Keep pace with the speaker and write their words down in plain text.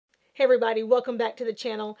Hey everybody, welcome back to the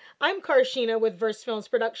channel. I'm Carshénah with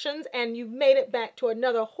versefilmsproductions, and you've made it back to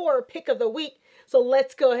another horror pick of the week, so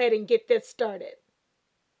let's go ahead and get this started.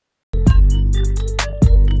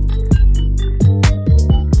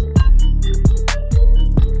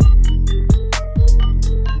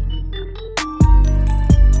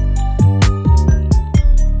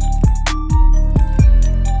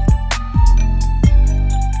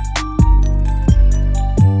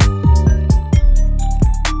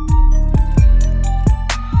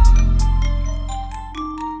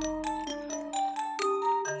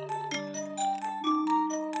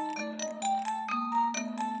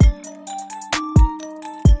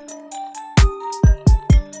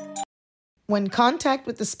 When contact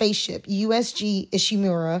with the spaceship USG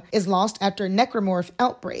Ishimura is lost after a necromorph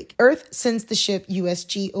outbreak, Earth sends the ship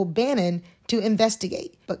USG O'Bannon to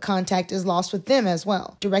investigate, but contact is lost with them as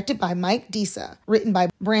well. Directed by Mike Disa, written by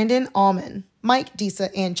Brandon Allman, Mike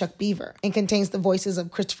Disa, and Chuck Beaver, and contains the voices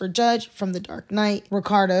of Christopher Judge from The Dark Knight,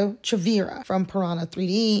 Ricardo Chavira from Piranha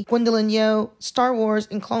 3D, Gwendolyn Yo, Star Wars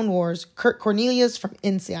and Clone Wars, Kurt Cornelius from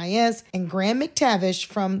NCIS, and Graham McTavish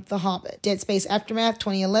from The Hobbit. Dead Space Aftermath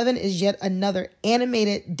 2011 is yet another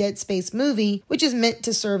animated Dead Space movie, which is meant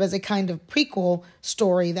to serve as a kind of prequel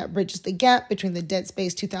story that bridges the gap between the Dead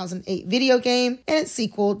Space 2008 video game and its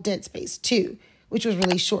sequel, Dead Space 2. Which was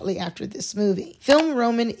released shortly after this movie. Film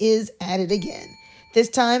Roman is at it again. This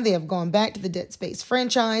time, they have gone back to the Dead Space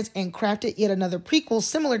franchise and crafted yet another prequel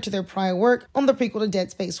similar to their prior work on the prequel to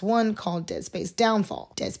Dead Space 1 called Dead Space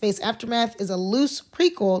Downfall. Dead Space Aftermath is a loose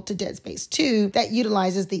prequel to Dead Space 2 that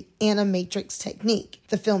utilizes the animatrix technique.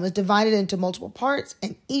 The film is divided into multiple parts,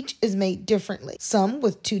 and each is made differently, some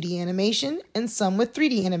with 2D animation and some with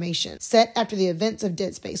 3D animation. Set after the events of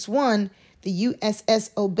Dead Space 1, the USS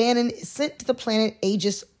O'Bannon is sent to the planet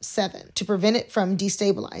Aegis 7 to prevent it from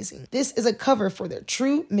destabilizing. This is a cover for their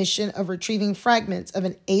true mission of retrieving fragments of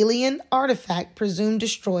an alien artifact presumed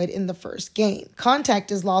destroyed in the first game. Contact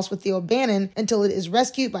is lost with the O'Bannon until it is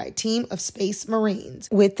rescued by a team of space marines.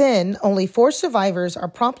 Within, only 4 survivors are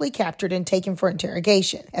promptly captured and taken for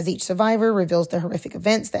interrogation. As each survivor reveals the horrific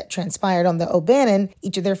events that transpired on the O'Bannon,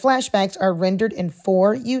 each of their flashbacks are rendered in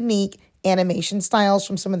 4 unique animation styles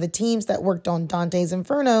from some of the teams that worked on Dante's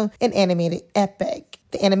Inferno and animated Epic.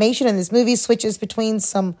 The animation in this movie switches between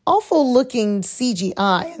some awful-looking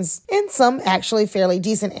CGI and some actually fairly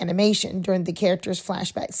decent animation during the characters'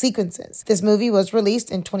 flashback sequences. This movie was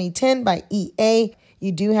released in 2010 by EA.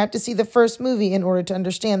 You do have to see the first movie in order to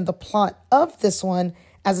understand the plot of this one,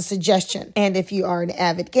 as a suggestion. And if you are an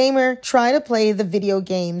avid gamer, try to play the video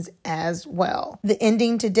games as well. The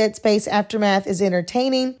ending to Dead Space Aftermath is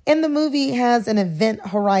entertaining, and the movie has an Event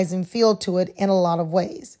Horizon feel to it in a lot of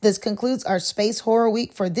ways. This concludes our Space Horror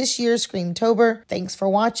Week for this year's Screamtober. Thanks for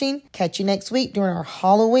watching. Catch you next week during our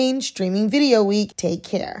Halloween streaming video week. Take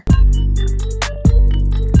care.